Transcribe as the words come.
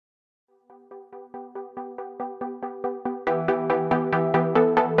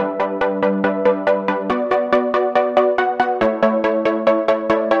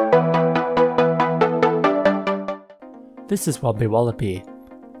This is Wobbly Wallaby.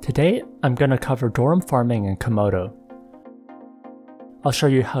 Today, I'm going to cover Doram farming in Comodo. I'll show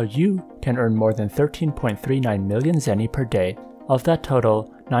you how you can earn more than 13.39 million Zeny per day. Of that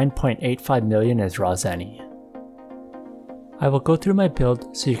total, 9.85 million is raw Zeny. I will go through my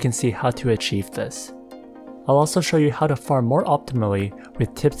build so you can see how to achieve this. I'll also show you how to farm more optimally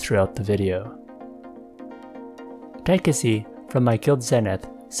with tips throughout the video. Daikasi from my guild Zenith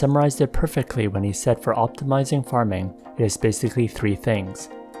summarized it perfectly when he said for optimizing farming, it is basically three things.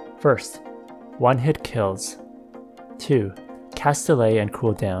 First, one-hit kills. 2. Cast delay and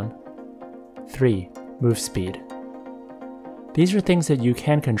cooldown. 3. Move speed. These are things that you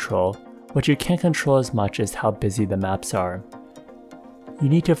can control. What you can't control as much is how busy the maps are. You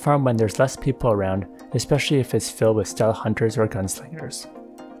need to farm when there's less people around, especially if it's filled with stealth hunters or gunslingers.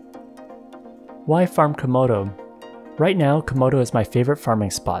 Why farm Comodo? Right now, Comodo is my favorite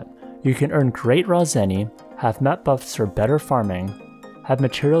farming spot. You can earn great raw Zeny, have map buffs for better farming, have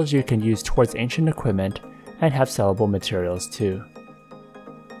materials you can use towards ancient equipment, and have sellable materials too.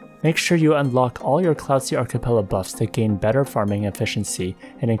 Make sure you unlock all your Cloudsea Archipelago buffs to gain better farming efficiency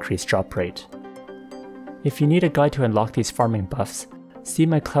and increase drop rate. If you need a guide to unlock these farming buffs, see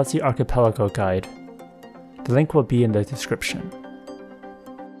my Cloudsea Archipelago guide. The link will be in the description.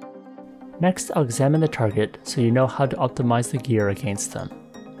 Next, I'll examine the target so you know how to optimize the gear against them.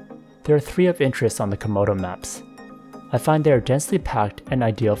 There are 3 of interest on the Comodo maps. I find they are densely packed and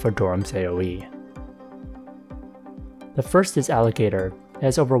ideal for Doram's AoE. The first is Alligator. It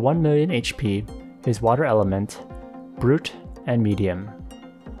has over 1 million HP, is Water Element, Brute, and Medium.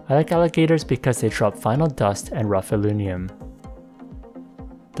 I like Alligators because they drop Final Dust and Rough Illunium.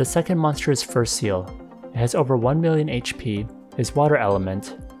 The second monster is Fur Seal. It has over 1 million HP, is Water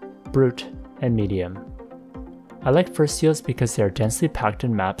Element, Brute, and Medium. I like Fur Seals because they are densely packed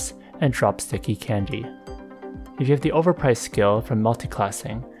in maps and drop sticky candy. If you have the overpriced skill from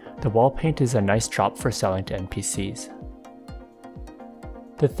multiclassing, the wall paint is a nice drop for selling to NPCs.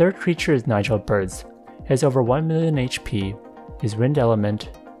 The third creature is Nigel Birds. It has over 1 million HP, is Wind Element,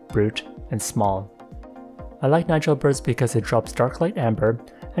 Brute, and Small. I like Nigel Birds because it drops Darklight Amber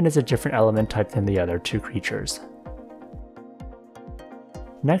and is a different element type than the other 2 creatures.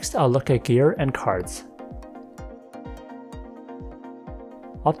 Next, I'll look at gear and cards.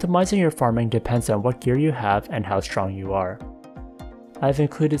 Optimizing your farming depends on what gear you have and how strong you are. I've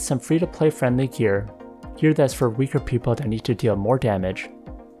included some free-to-play friendly gear that's for weaker people that need to deal more damage,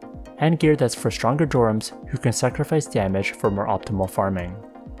 and gear that's for stronger Dorams who can sacrifice damage for more optimal farming.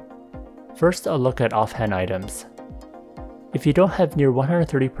 First, I'll look at offhand items. If you don't have near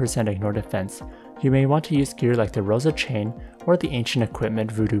 130% ignore defense, you may want to use gear like the Rosa Chain or the ancient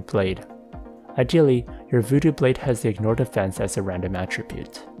equipment Voodoo Blade. Ideally, your Voodoo Blade has the ignore defense as a random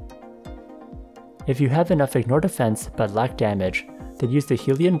attribute. If you have enough ignore defense but lack damage, then use the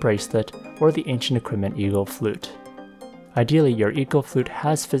Helian Bracelet or the ancient equipment Eagle Flute. Ideally, your Eagle Flute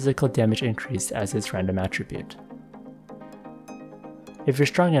has physical damage increase as its random attribute. If you're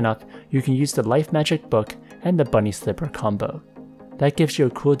strong enough, you can use the Life Magic Book and the Bunny Slipper combo. That gives you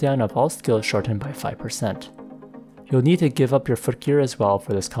a cooldown of all skills shortened by 5%. You'll need to give up your footgear as well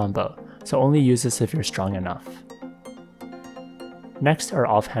for this combo, so only use this if you're strong enough. Next are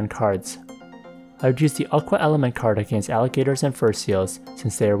offhand cards. I would use the Aqua Element card against Alligators and Fur Seals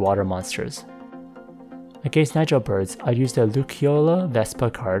since they are water monsters. Against Nigel Birds, I'd use the Luciola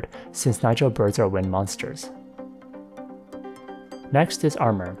Vespa card since Nigel Birds are wind monsters. Next is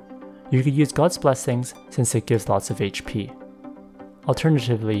armor. You could use God's Blessings since it gives lots of HP.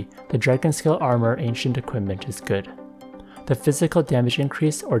 Alternatively, the Dragon Scale Armor Ancient Equipment is good. The physical damage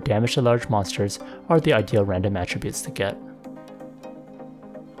increase or damage to large monsters are the ideal random attributes to get.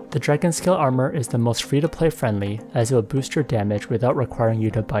 The Dragon Scale Armor is the most free-to-play friendly as it will boost your damage without requiring you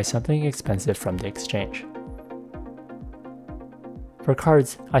to buy something expensive from the exchange. For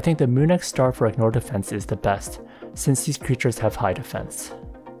cards, I think the Moonex Star for ignore defense is the best, since these creatures have high defense.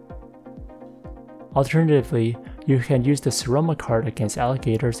 Alternatively, you can use the Seroma card against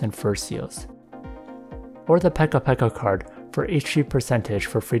Alligators and Fur Seals, or the Pekka Pekka card for HP percentage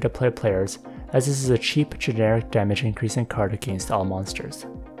for free-to-play players, as this is a cheap generic damage increasing card against all monsters.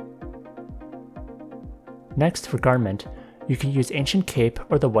 Next, for garment, you can use Ancient Cape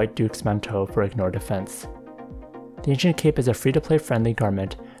or the White Duke's Manteau for ignore defense. The Ancient Cape is a free-to-play friendly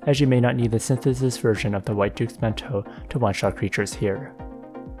garment, as you may not need the synthesis version of the White Duke's Manteau to one-shot creatures here.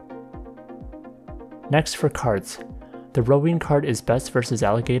 Next for cards. the rowing card is best versus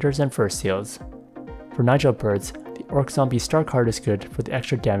alligators and fur seals. For Nigel birds, the Orc Zombie Star card is good for the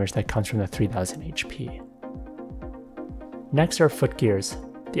extra damage that comes from the 3000 HP. Next are foot gears.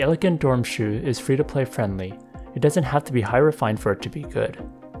 The elegant Doram shoe is free to play friendly. It doesn't have to be high refined for it to be good.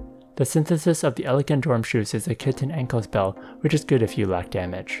 The synthesis of the elegant Doram shoes is a kitten ankle spell, which is good if you lack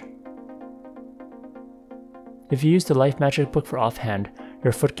damage. If you use the life magic book for offhand,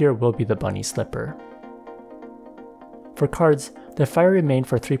 your footgear will be the bunny slipper. For cards, the Fiery Mane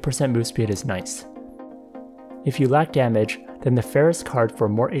for 3% move speed is nice. If you lack damage, then the Ferris card for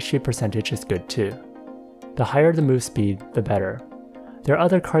more HP percentage is good too. The higher the move speed, the better. There are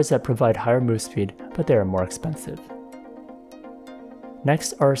other cards that provide higher move speed, but they are more expensive.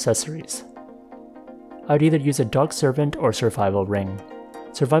 Next are accessories. I would either use a Dog Servant or Survival Ring.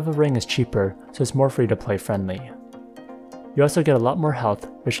 Survival Ring is cheaper, so it's more free to play friendly. You also get a lot more health,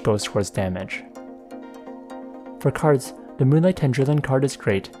 which goes towards damage. For cards, the Moonlight Tendrillion card is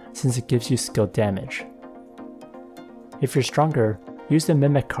great since it gives you skilled damage. If you're stronger, use the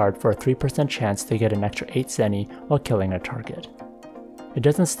Mimic card for a 3% chance to get an extra 8 Zeny while killing a target. It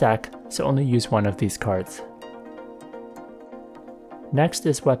doesn't stack, so only use one of these cards. Next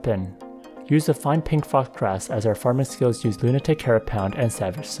is weapon. Use the Fine Pink Foxgrass as our farming skills use Lunatic Carapound and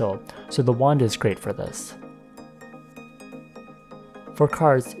Savage Soul, so the wand is great for this. For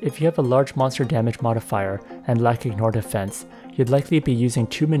cards, if you have a large monster damage modifier and lack Ignore Defense, you'd likely be using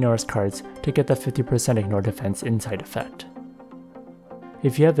 2 Minotaur's cards to get the 50% Ignore Defense inside effect.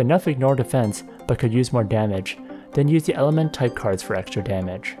 If you have enough Ignore Defense but could use more damage, then use the Element type cards for extra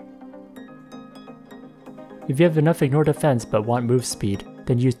damage. If you have enough Ignore Defense but want move speed,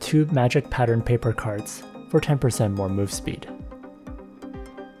 then use 2 Magic Pattern paper cards for 10% more move speed.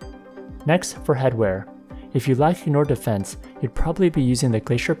 Next, for headwear. If you lack Ignore Defense, you'd probably be using the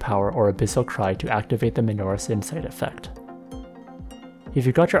Glacier Power or Abyssal Cry to activate the Minotaur's Insight effect. If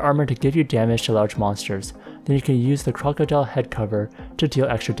you got your armor to give you damage to large monsters, then you can use the Crocodile head cover to deal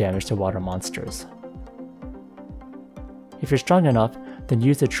extra damage to water monsters. If you're strong enough, then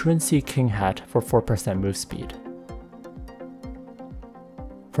use the Truancy King hat for 4% move speed.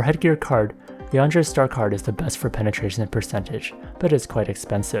 For headgear card, Leandra's Star card is the best for penetration and percentage, but it's quite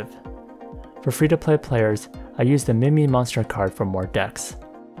expensive. For free-to-play players, I use the Mimi Monster card for more dex.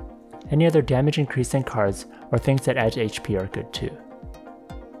 Any other damage increasing cards or things that add to HP are good too.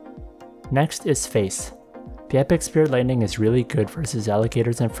 Next is face. The Epic Spirit Lightning is really good versus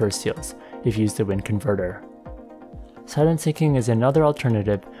alligators and fur seals if you use the Wind Converter. Silent Sinking is another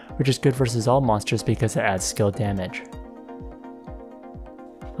alternative, which is good versus all monsters because it adds skill damage.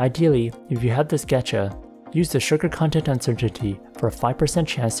 Ideally, if you have this Getcha, use the Sugar Content Uncertainty for a 5%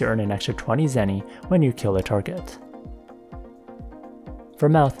 chance to earn an extra 20 Zeny when you kill a target. For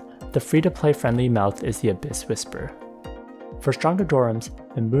mouth, the free-to-play friendly mouth is the Abyss Whisper. For stronger Dorams,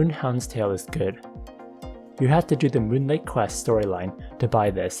 the Moonhound's Tail is good. You have to do the Moonlight Quest storyline to buy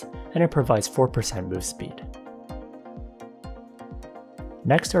this, and it provides 4% move speed.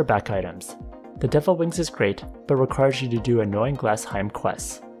 Next are back items. The Devil Wings is great, but requires you to do annoying Glassheim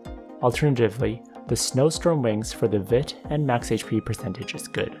quests. Alternatively, the Snowstorm Wings for the Vit and max HP percentage is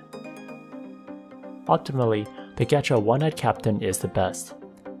good. Optimally, the Getcha One-Eyed Captain is the best.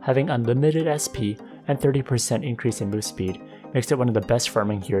 Having unlimited SP and 30% increase in move speed makes it one of the best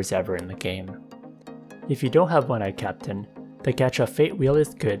farming gears ever in the game. If you don't have One-Eyed Captain, the Getcha Fate Wheel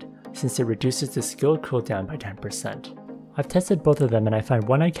is good since it reduces the skill cooldown by 10%. I've tested both of them and I find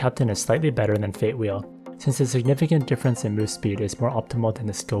One-Eyed Captain is slightly better than Fate Wheel, since the significant difference in move speed is more optimal than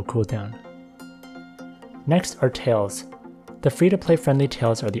the skill cooldown. Next are tails. The free-to-play friendly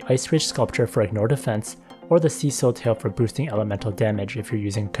tails are the Ice Ridge Sculpture for Ignore Defense, or the Sea Soul tail for boosting elemental damage if you're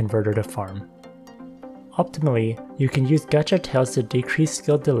using Converter to farm. Optimally, you can use Gacha tails to decrease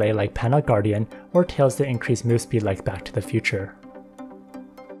skill delay like Panel Guardian, or tails that increase move speed like Back to the Future.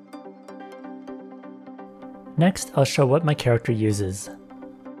 Next, I'll show what my character uses.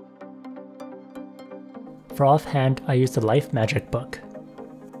 For offhand, I use the Life Magic book.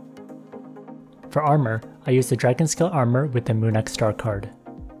 For armor, I use the Dragon Scale armor with the Moon X Star card.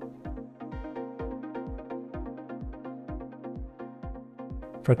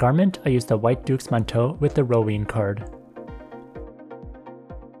 For garment, I use the White Duke's Manteau with the Roween card.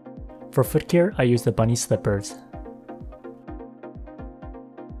 For footgear, I use the Bunny Slippers.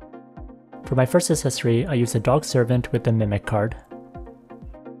 For my first accessory, I use the Dog Servant with the Mimic card.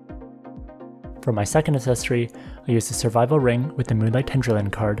 For my second accessory, I use the Survival Ring with the Moonlight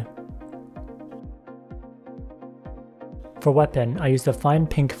Tendrillion card. For weapon, I use the Fine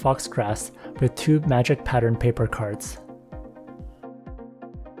Pink Foxgrass with 2 Magic Pattern paper cards.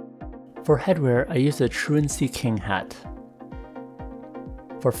 For headwear, I use the Truancy King hat.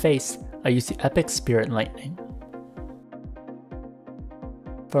 For face, I use the Epic Spirit Lightning.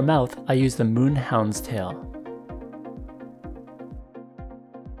 For mouth, I use the Moon Hound's tail.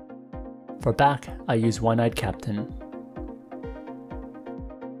 For back, I use One-Eyed Captain.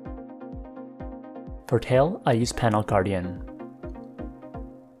 For tail, I use Panel Guardian.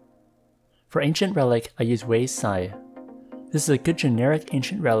 For ancient relic, I use Wei's Sai. This is a good generic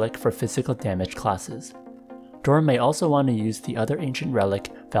ancient relic for physical damage classes. Doram may also want to use the other ancient relic,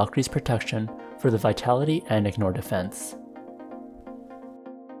 Valkyrie's Protection, for the vitality and ignore defense.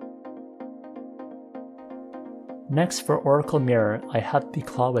 Next, for Oracle Mirror, I have the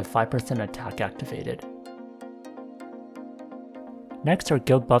Claw with 5% attack activated. Next are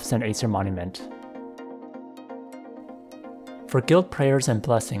guild buffs and Aesir Monument. For guild prayers and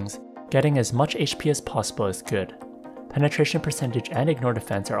blessings, getting as much HP as possible is good. Penetration percentage and ignore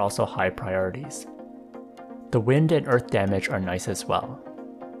defense are also high priorities. The wind and earth damage are nice as well.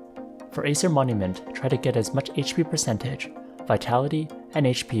 For Aesir Monument, try to get as much HP percentage, vitality, and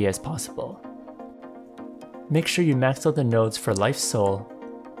HP as possible. Make sure you max out the nodes for Life Soul,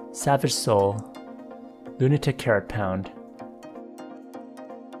 Savage Soul, Lunatic Carrot Pound,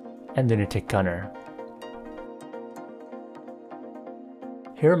 and Lunatic Gunner.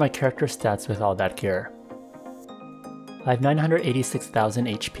 Here are my character stats with all that gear. I have 986,000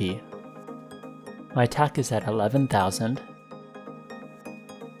 HP. My attack is at 11,000.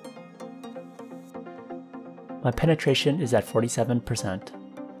 My penetration is at 47%.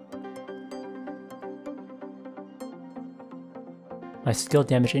 My skill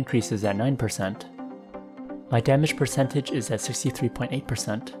damage increases at 9%. My damage percentage is at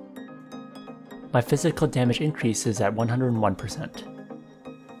 63.8%. My physical damage increase is at 101%.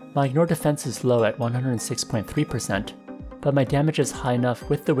 My ignore defense is low at 106.3%, but my damage is high enough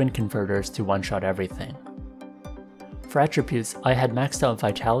with the wind converters to one-shot everything. For attributes, I had maxed out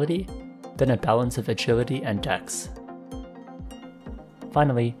vitality, then a balance of agility and dex.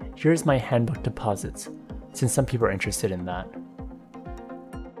 Finally, here's my handbook deposits, since some people are interested in that.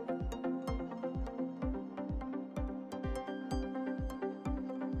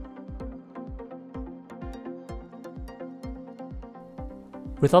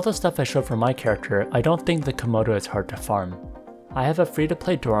 With all the stuff I showed for my character, I don't think the Comodo is hard to farm. I have a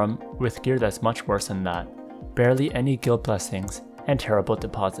free-to-play Doram with gear that's much worse than that, barely any guild blessings, and terrible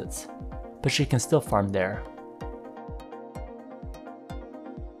deposits, but she can still farm there.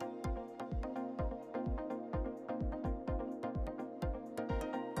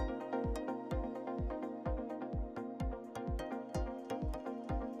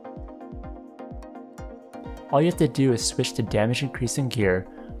 All you have to do is switch to damage increasing gear,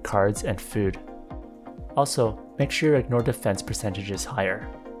 cards, and food. Also, make sure your ignore defense percentage is higher.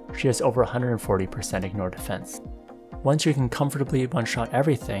 She has over 140% ignore defense. Once you can comfortably one-shot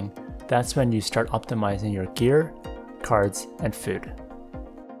everything, that's when you start optimizing your gear, cards, and food.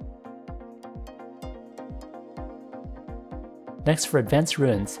 Next, for advanced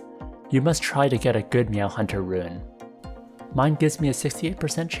runes, you must try to get a good Meow Hunter rune. Mine gives me a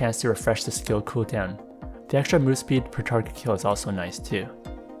 68% chance to refresh the skill cooldown. The extra move speed per target kill is also nice too.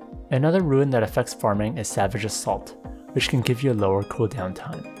 Another rune that affects farming is Savage Assault, which can give you a lower cooldown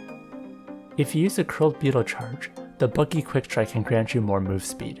time. If you use a Curled Beetle charge, the Buggy Quick Strike can grant you more move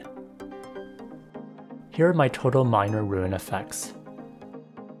speed. Here are my total minor rune effects.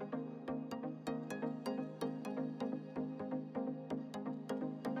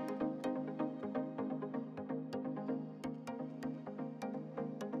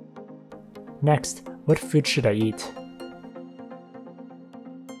 Next, what food should I eat?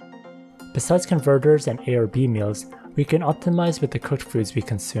 Besides converters and A or B meals, we can optimize with the cooked foods we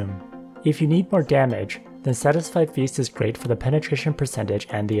consume. If you need more damage, then Satisfied Feast is great for the penetration percentage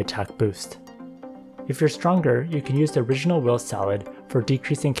and the attack boost. If you're stronger, you can use the Original Will Salad for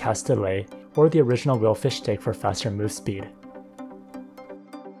decreasing cast delay, or the Original Will Fish Steak for faster move speed.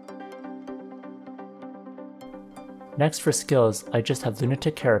 Next for skills, I just have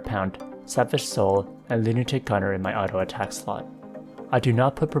Lunatic Carrot Pound, Savage Soul, and Lunatic Gunner in my auto attack slot. I do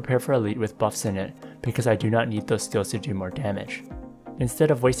not put Prepare for Elite with buffs in it because I do not need those skills to do more damage.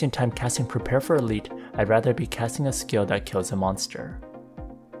 Instead of wasting time casting Prepare for Elite, I'd rather be casting a skill that kills a monster.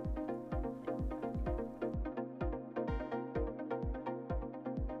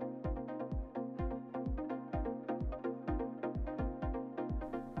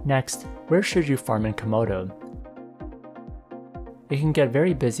 Next, where should you farm in Comodo? It can get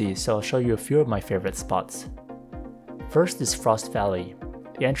very busy, so I'll show you a few of my favorite spots. First is Frost Valley.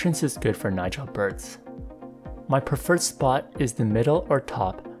 The entrance is good for Nigel birds. My preferred spot is the middle or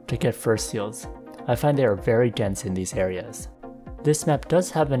top to get fur seals. I find they are very dense in these areas. This map does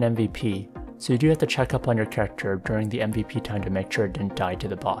have an MVP, so you do have to check up on your character during the MVP time to make sure it didn't die to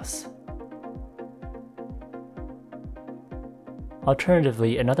the boss.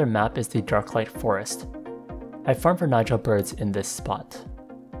 Alternatively, another map is the Darklight Forest. I farm for Nigel birds in this spot.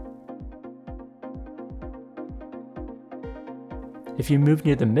 If you move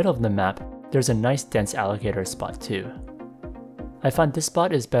near the middle of the map, there's a nice dense alligator spot too. I find this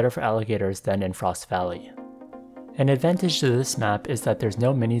spot is better for alligators than in Frost Valley. An advantage to this map is that there's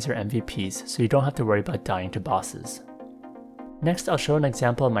no minis or MVPs, so you don't have to worry about dying to bosses. Next, I'll show an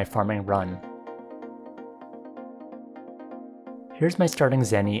example of my farming run. Here's my starting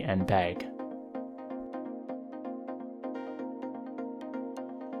Zeny and bag.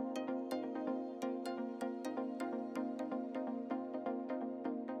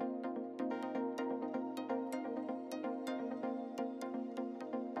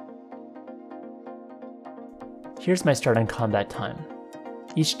 Here's my starting combat time.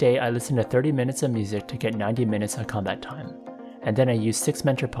 Each day I listen to 30 minutes of music to get 90 minutes of combat time, and then I use 6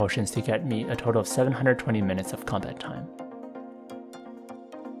 mentor potions to get me a total of 720 minutes of combat time.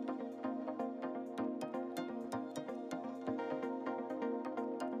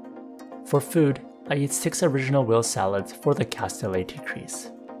 For food, I eat 6 original will salads for the castellet decrease.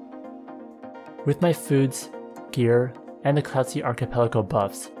 With my foods, gear, and the Cloudsea Archipelago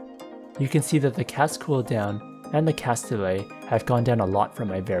buffs, you can see that the cast cooldown and the cast delay have gone down a lot from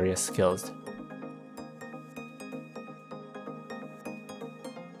my various skills.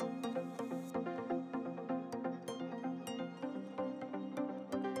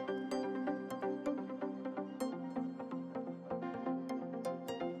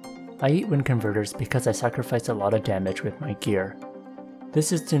 I eat wind converters because I sacrifice a lot of damage with my gear.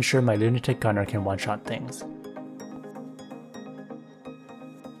 This is to ensure my lunatic gunner can one-shot things.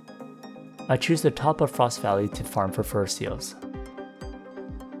 I choose the top of Frost Valley to farm for fur seals.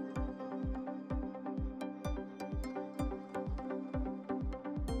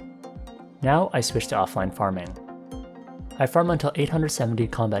 Now I switch to offline farming. I farm until 870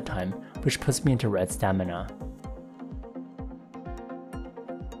 combat time, which puts me into red stamina.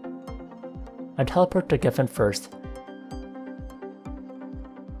 I teleport to Geffen first,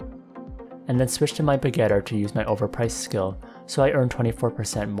 and then switch to my Begetter to use my overpriced skill, so I earn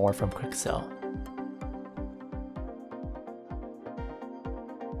 24% more from Quick Sell.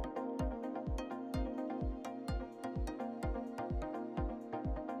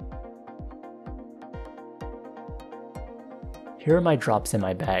 Here are my drops in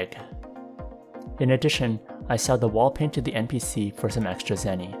my bag. In addition, I sell the wall paint to the NPC for some extra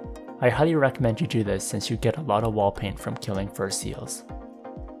Zeny. I highly recommend you do this since you get a lot of wall paint from killing fur seals.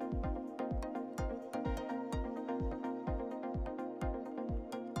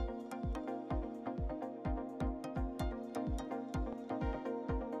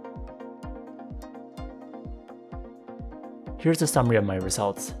 Here's a summary of my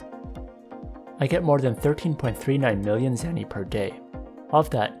results. I get more than 13.39 million Zeny per day. Of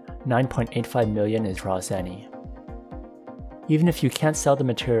that, 9.85 million is raw Zeny. Even if you can't sell the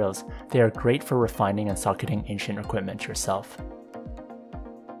materials, they are great for refining and socketing ancient equipment yourself.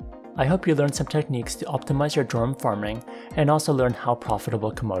 I hope you learned some techniques to optimize your Doram farming and also learn how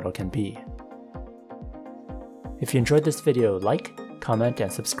profitable Comodo can be. If you enjoyed this video, like, comment,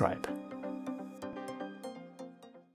 and subscribe.